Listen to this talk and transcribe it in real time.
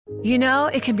You know,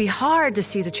 it can be hard to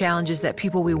see the challenges that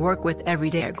people we work with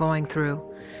every day are going through.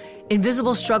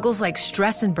 Invisible struggles like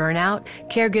stress and burnout,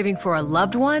 caregiving for a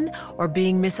loved one, or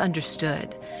being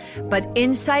misunderstood. But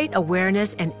insight,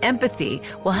 awareness, and empathy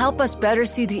will help us better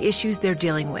see the issues they're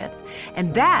dealing with.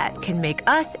 And that can make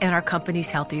us and our companies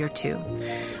healthier too.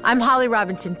 I'm Holly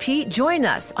Robinson Peete. Join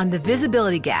us on The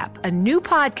Visibility Gap, a new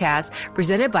podcast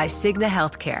presented by Cigna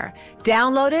Healthcare.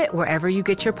 Download it wherever you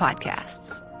get your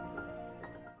podcasts.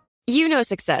 You know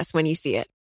success when you see it.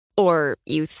 Or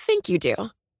you think you do.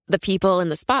 The people in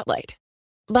the spotlight.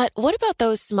 But what about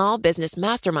those small business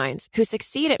masterminds who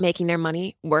succeed at making their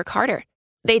money work harder?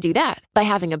 They do that by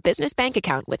having a business bank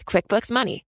account with QuickBooks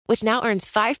Money, which now earns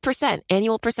 5%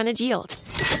 annual percentage yield.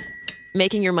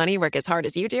 Making your money work as hard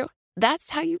as you do?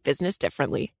 That's how you business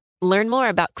differently. Learn more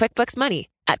about QuickBooks Money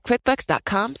at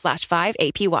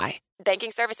quickbooks.com/5APY.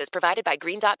 Banking services provided by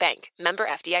Green Dot Bank. Member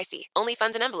FDIC. Only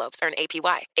funds and envelopes earn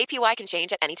APY. APY can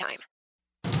change at any time.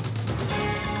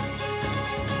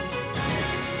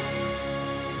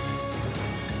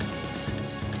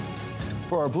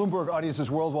 For our Bloomberg audiences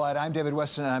worldwide, I'm David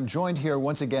Weston, and I'm joined here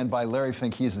once again by Larry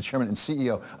Fink. He is the chairman and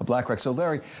CEO of BlackRock. So,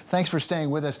 Larry, thanks for staying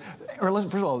with us.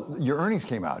 First of all, your earnings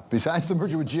came out. Besides the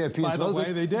merger with GIP. By the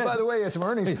way, they did. By the way, it's some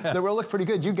earnings that will look pretty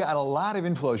good. You got a lot of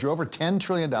inflows. You're over $10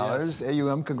 trillion. Yes.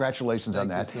 AUM, congratulations on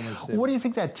that. Thank you so much, what do you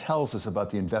think that tells us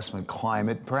about the investment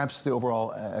climate, perhaps the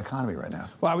overall economy right now?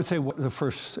 Well, I would say the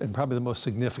first and probably the most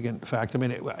significant fact, I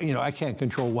mean, I can't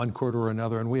control one quarter or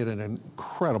another, and we had an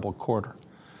incredible quarter.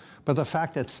 But the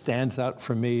fact that stands out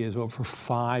for me is over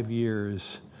 5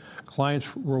 years, clients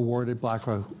rewarded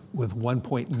BlackRock with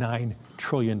 $1.9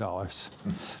 trillion.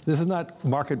 This is not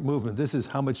market movement. This is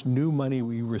how much new money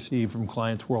we receive from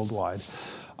clients worldwide.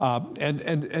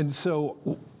 So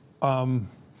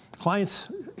clients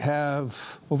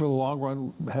have, over the long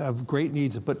run, have great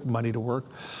needs to put money to work.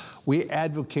 We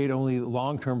advocate only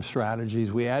long-term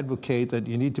strategies. We advocate that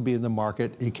you need to be in the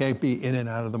market. You can't be in and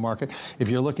out of the market. If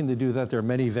you're looking to do that, there are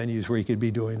many venues where you could be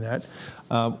doing that.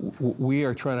 We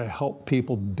are trying to help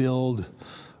people build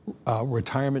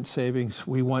retirement savings.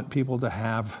 We want people to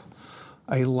have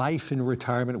a life in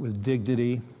retirement with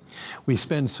dignity. We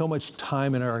spend so much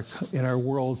time in our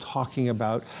world talking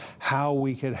about how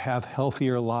we could have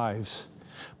healthier lives,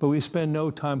 but we spend no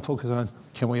time focused on,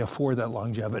 can we afford that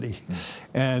longevity?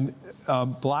 And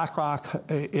BlackRock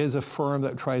is a firm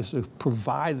that tries to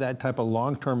provide that type of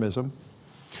long-termism.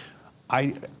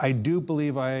 I do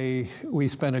believe we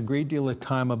spend a great deal of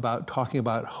time talking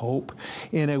about hope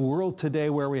in a world today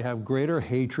where we have greater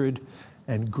hatred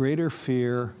and greater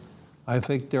fear. I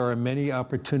think there are many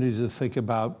opportunities to think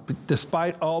about,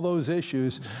 despite all those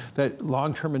issues, that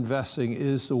long-term investing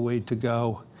is the way to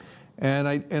go. And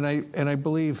I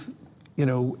believe,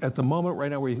 at the moment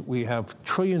right now we have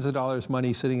trillions of dollars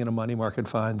money sitting in a money market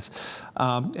funds.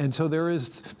 And so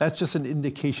that's just an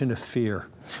indication of fear.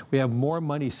 We have more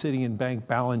money sitting in bank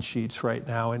balance sheets right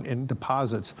now and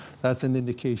deposits. That's an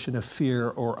indication of fear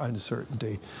or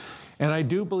uncertainty. And I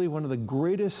do believe one of the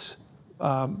greatest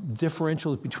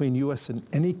differentials between U.S. and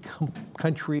any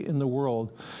country in the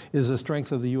world is the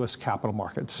strength of the U.S. capital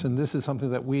markets. And this is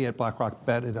something that we at BlackRock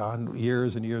betted on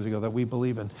years and years ago that we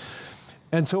believe in.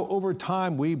 And so over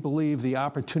time, we believe the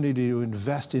opportunity to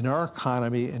invest in our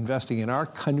economy, investing in our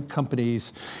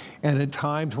companies, and at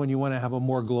times when you want to have a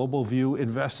more global view,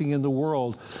 investing in the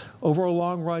world, over a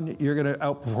long run, you're going to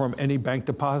outperform any bank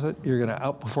deposit, you're going to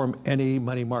outperform any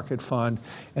money market fund,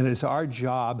 and it's our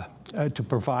job to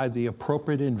provide the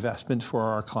appropriate investments for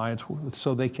our clients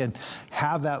so they can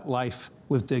have that life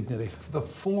with dignity. The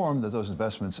form that those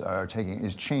investments are taking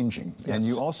is changing. Yes. And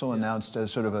you also announced a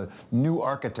sort of a new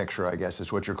architecture, I guess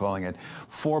is what you're calling it,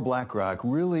 for BlackRock,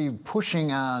 really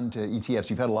pushing on to ETFs.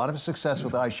 You've had a lot of success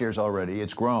with iShares already.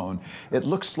 It's grown. It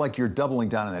looks like you're doubling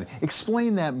down on that.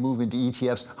 Explain that move into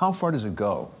ETFs. How far does it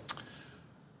go?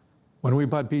 When we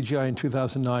bought BGI in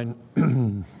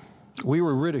 2009, we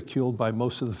were ridiculed by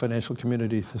most of the financial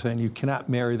community saying you cannot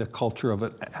marry the culture of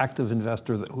an active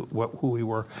investor, who we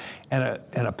were, and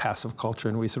a passive culture.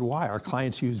 And we said, why? Our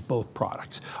clients use both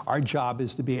products. Our job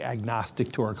is to be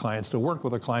agnostic to our clients, to work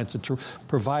with our clients, to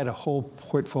provide a whole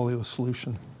portfolio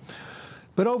solution.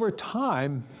 But over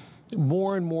time,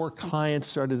 more and more clients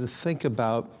started to think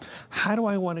about, how do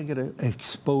I want to get an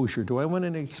exposure? Do I want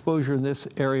an exposure in this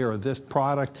area or this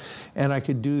product? And I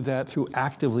could do that through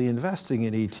actively investing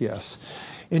in ETFs.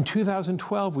 In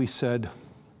 2012, we said,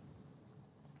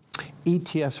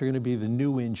 ETFs are going to be the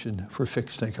new engine for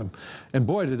fixed income. And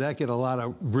boy, did that get a lot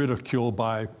of ridicule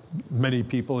by many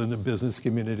people in the business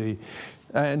community.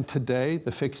 And today,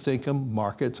 the fixed income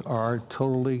markets are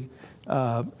totally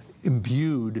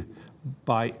imbued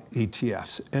by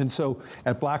ETFs. And so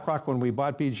at BlackRock, when we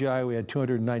bought BGI, we had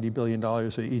 $290 billion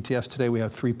of ETFs. Today we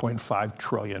have $3.5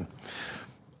 trillion.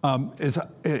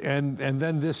 And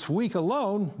then this week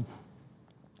alone,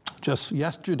 just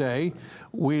yesterday,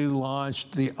 we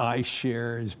launched the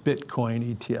iShares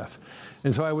Bitcoin ETF.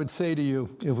 And so I would say to you,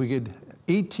 if we could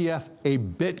ETF a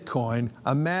Bitcoin,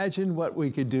 imagine what we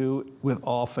could do with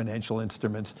all financial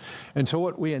instruments. And so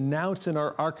what we announced in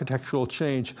our architectural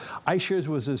change, iShares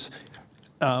was this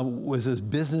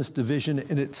business division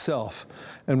in itself.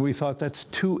 And we thought that's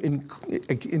too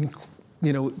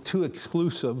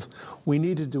exclusive. We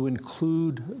needed to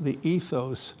include the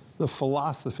ethos, the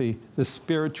philosophy, the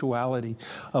spirituality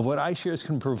of what iShares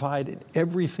can provide in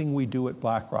everything we do at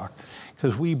BlackRock.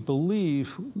 Because we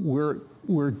believe we're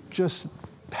just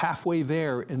halfway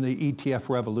there in the ETF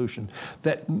revolution,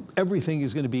 that everything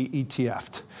is going to be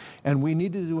ETF'd. And we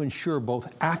needed to ensure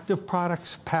both active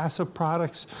products, passive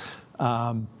products,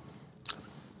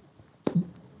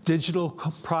 digital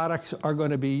products are going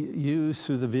to be used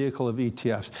through the vehicle of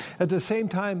ETFs. At the same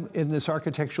time, in this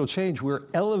architectural change, we're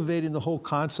elevating the whole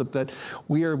concept that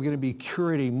we are going to be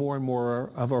curating more and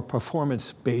more of our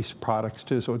performance-based products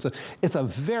too. So it's a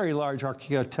very large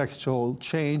architectural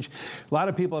change. A lot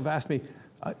of people have asked me,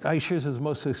 iShares is the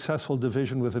most successful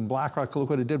division within BlackRock. Look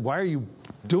what it did. Why are you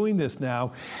doing this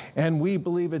now? And we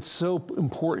believe it's so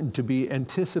important to be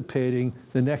anticipating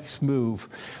the next move.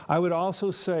 I would also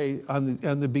say on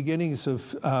the beginnings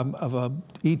of a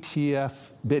ETF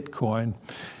Bitcoin,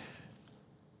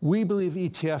 we believe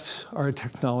ETFs are a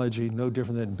technology no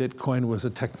different than Bitcoin was a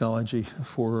technology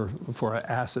for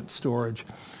asset storage.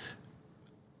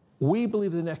 We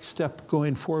believe the next step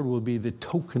going forward will be the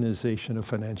tokenization of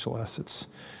financial assets.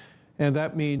 And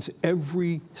that means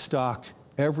every stock,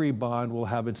 every bond will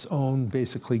have its own,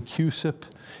 basically, CUSIP.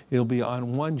 It'll be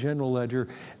on one general ledger.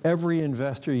 Every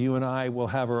investor, you and I, will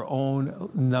have our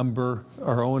own number,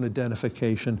 our own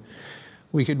identification.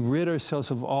 We could rid ourselves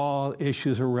of all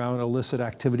issues around illicit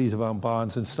activities about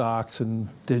bonds and stocks and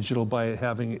digital by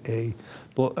having a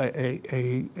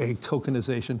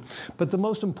tokenization. But the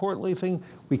most importantly thing,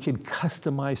 we could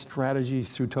customize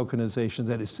strategies through tokenization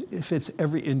that fits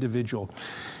every individual.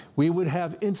 We would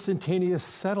have instantaneous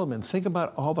settlement. Think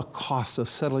about all the costs of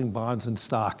settling bonds and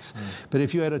stocks. But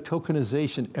if you had a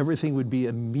tokenization, everything would be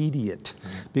immediate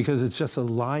because it's just a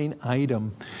line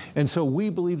item. And so we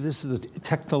believe this is a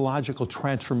technological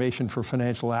transformation for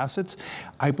financial assets.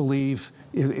 I believe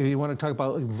if you want to talk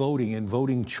about voting and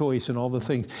voting choice and all the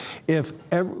things,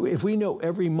 if we know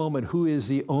every moment who is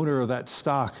the owner of that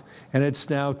stock and it's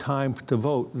now time to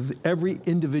vote, every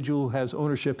individual who has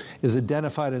ownership is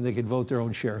identified and they can vote their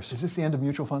own shares. Is this the end of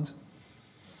mutual funds?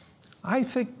 I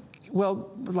think, well,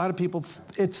 a lot of people,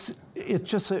 it's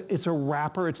a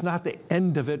wrapper. It's not the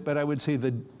end of it, but I would say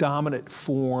the dominant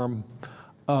form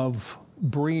of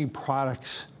bringing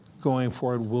products going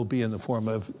forward will be in the form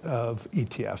of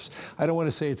ETFs. I don't want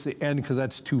to say it's the end because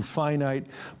that's too finite,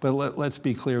 but let's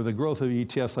be clear. The growth of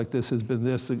ETFs like this has been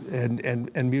this,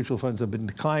 and mutual funds have been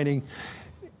declining.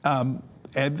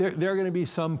 And there are going to be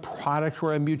some products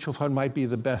where a mutual fund might be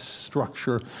the best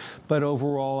structure, but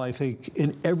overall, I think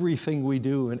in everything we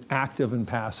do, in active and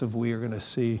passive, we are going to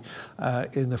see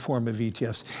in the form of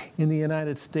ETFs. In the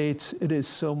United States, it is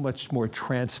so much more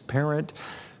transparent.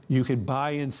 You could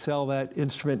buy and sell that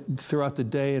instrument throughout the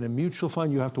day. In a mutual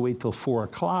fund, you have to wait till 4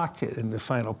 o'clock in the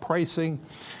final pricing.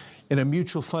 In a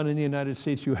mutual fund in the United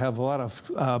States, you have a lot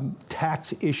of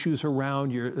tax issues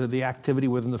around the activity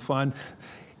within the fund.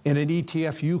 In an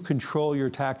ETF, you control your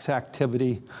tax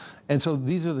activity. And so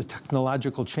these are the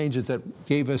technological changes that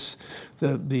gave us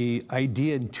the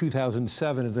idea in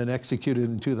 2007 and then executed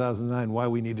in 2009 why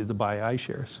we needed to buy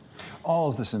iShares. All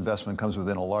of this investment comes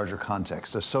within a larger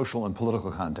context, a social and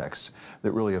political context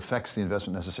that really affects the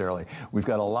investment necessarily. We've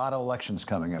got a lot of elections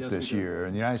coming up this year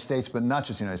in the United States, but not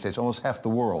just the United States. Almost half the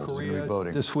world is going to be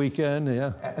voting. This weekend,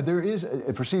 yeah. There is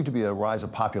perceived to be a rise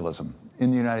of populism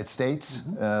in the United States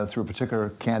through a particular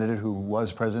candidate who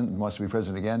was president and wants to be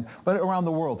president again, but around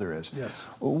the world there is. Yes.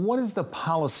 What is the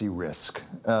policy risk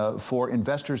for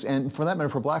investors and, for that matter,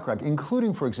 for BlackRock,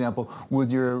 including, for example,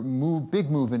 with your big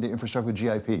move into infrastructure with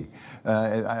GIP?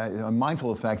 I'm mindful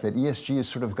of the fact that ESG has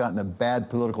sort of gotten a bad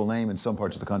political name in some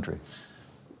parts of the country.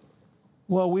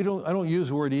 Well, I don't use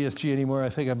the word ESG anymore. I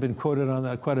think I've been quoted on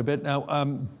that quite a bit now.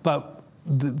 But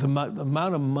the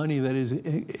amount of money that is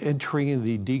entering in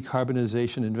the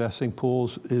decarbonization investing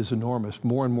pools is enormous.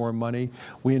 More and more money.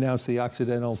 We announced the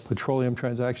Occidental Petroleum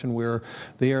transaction where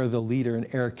they are the leader in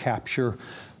air capture.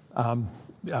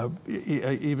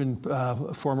 Even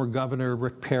former Governor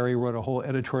Rick Perry wrote a whole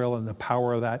editorial on the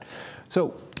power of that.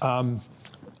 So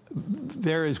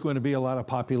there is going to be a lot of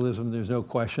populism, there's no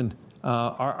question.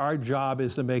 Our job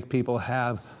is to make people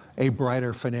have a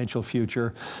brighter financial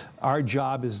future. Our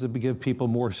job is to give people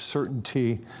more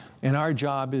certainty, and our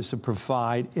job is to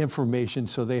provide information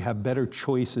so they have better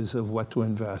choices of what to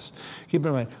invest. Keep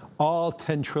in mind, all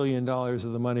 $10 trillion of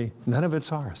the money, none of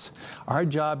it's ours. Our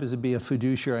job is to be a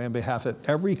fiduciary on behalf of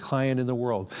every client in the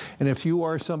world. And if you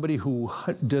are somebody who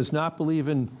does not believe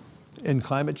in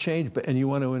climate change, and you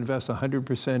want to invest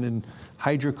 100% in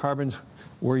hydrocarbons,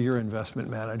 we're your investment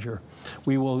manager.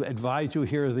 We will advise you,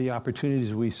 here are the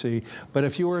opportunities we see. But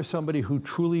if you are somebody who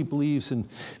truly believes in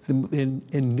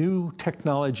new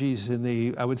technologies,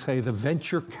 I would say the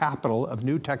venture capital of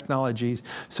new technologies,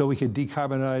 so we can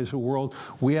decarbonize the world,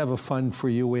 we have a fund for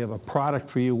you. We have a product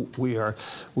for you. We are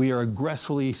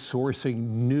aggressively sourcing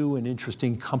new and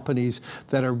interesting companies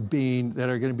that are going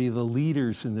to be the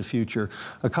leaders in the future.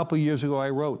 A couple of years ago,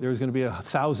 I wrote there's going to be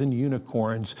 1,000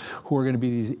 unicorns who are going to be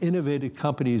these innovative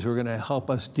companies who are going to help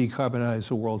us decarbonize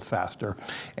the world faster.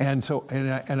 And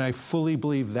I fully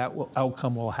believe that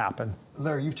outcome will happen.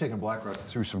 Larry, you've taken BlackRock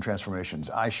through some transformations.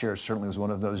 iShares certainly was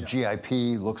one of those. Yeah.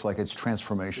 GIP looks like it's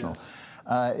transformational.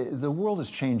 Yeah. The world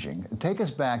is changing. Take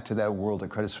us back to that world at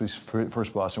Credit Suisse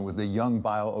First Boston with the young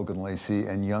Bio Ogunlesi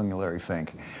and young Larry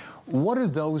Fink. What are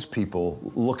those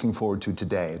people looking forward to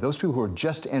today? Those people who are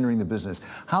just entering the business,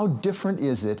 how different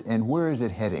is it and where is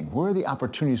it heading? Where are the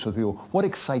opportunities for people? What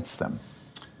excites them?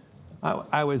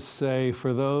 I would say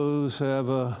for those who have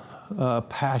a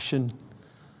passion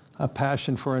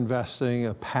for investing,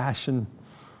 a passion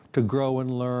to grow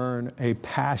and learn, a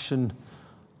passion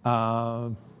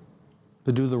to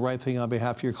do the right thing on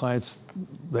behalf of your clients,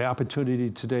 the opportunity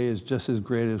today is just as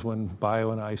great as when Bio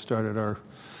and I started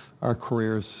our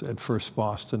careers at First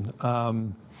Boston.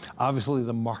 Obviously,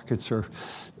 the markets are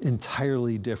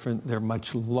entirely different. They're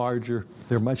much larger.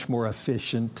 They're much more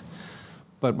efficient.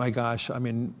 But my gosh, I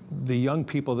mean, the young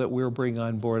people that we're bringing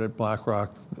on board at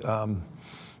BlackRock,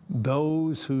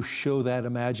 those who show that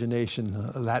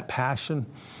imagination, that passion,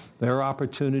 their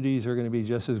opportunities are going to be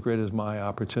just as great as my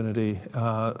opportunity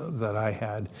that I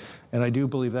had. And I do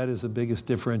believe that is the biggest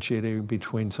differentiator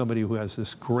between somebody who has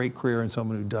this great career and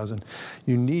someone who doesn't.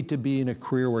 You need to be in a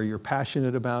career where you're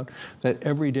passionate about, that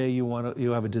every day you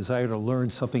have a desire to learn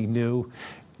something new.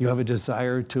 You have a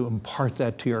desire to impart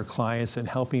that to your clients and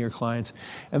helping your clients.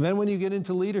 And then when you get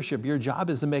into leadership, your job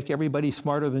is to make everybody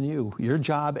smarter than you. Your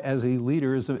job as a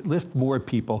leader is to lift more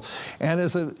people. And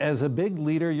as a big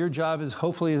leader, your job is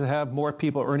hopefully to have more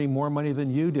people earning more money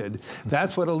than you did.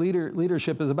 That's what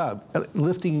leadership is about,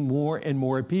 lifting more and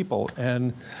more people.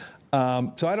 And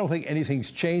so I don't think anything's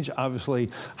changed.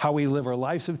 Obviously, how we live our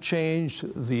lives have changed.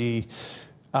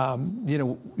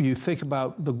 You think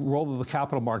about the role of the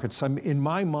capital markets. In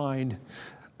my mind,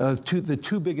 the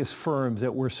two biggest firms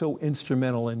that were so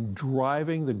instrumental in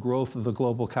driving the growth of the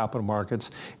global capital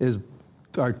markets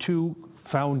are two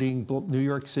founding New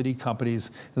York City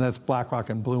companies, and that's BlackRock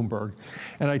and Bloomberg.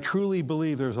 And I truly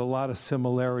believe there's a lot of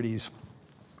similarities.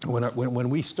 When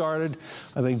we started,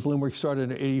 I think Bloomberg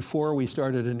started in '84, we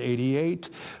started in '88,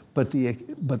 but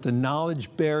the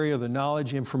knowledge barrier, the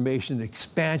knowledge, information,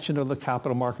 expansion of the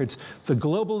capital markets, the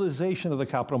globalization of the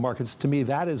capital markets, to me,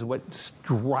 that is what's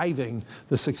driving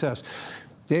the success.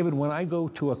 David, when I go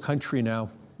to a country now,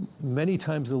 many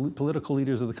times the political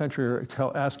leaders of the country are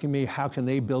asking me how can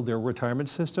they build their retirement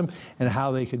system and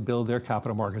how they could build their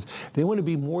capital markets. They want to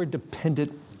be more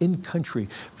dependent in country.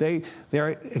 They're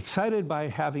excited by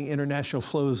having international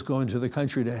flows go into the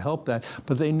country to help that,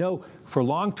 but they know for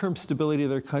long-term stability of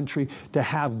their country, to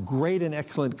have great and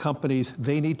excellent companies,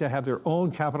 they need to have their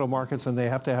own capital markets and they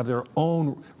have to have their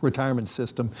own retirement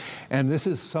system. And this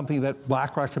is something that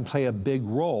BlackRock can play a big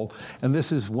role. And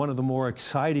this is one of the more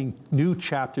exciting new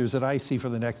chapters that I see for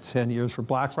the next 10 years for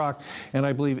BlackRock. And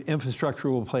I believe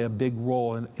infrastructure will play a big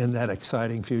role in that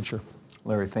exciting future.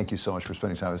 Larry, thank you so much for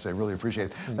spending time with us. I really appreciate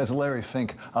it. That's Larry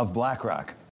Fink of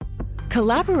BlackRock.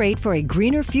 Collaborate for a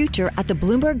greener future at the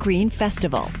Bloomberg Green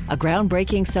Festival, a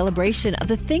groundbreaking celebration of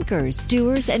the thinkers,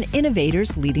 doers, and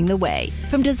innovators leading the way.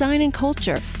 From design and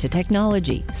culture to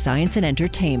technology, science, and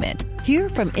entertainment. Hear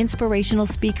from inspirational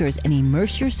speakers and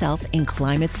immerse yourself in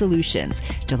climate solutions.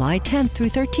 July 10th through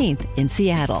 13th in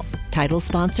Seattle. Title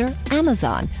sponsor,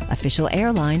 Amazon. Official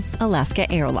airline, Alaska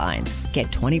Airlines. Get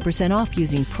 20% off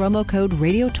using promo code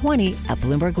radio20 at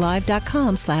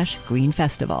BloombergLive.com/Green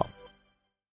Festival.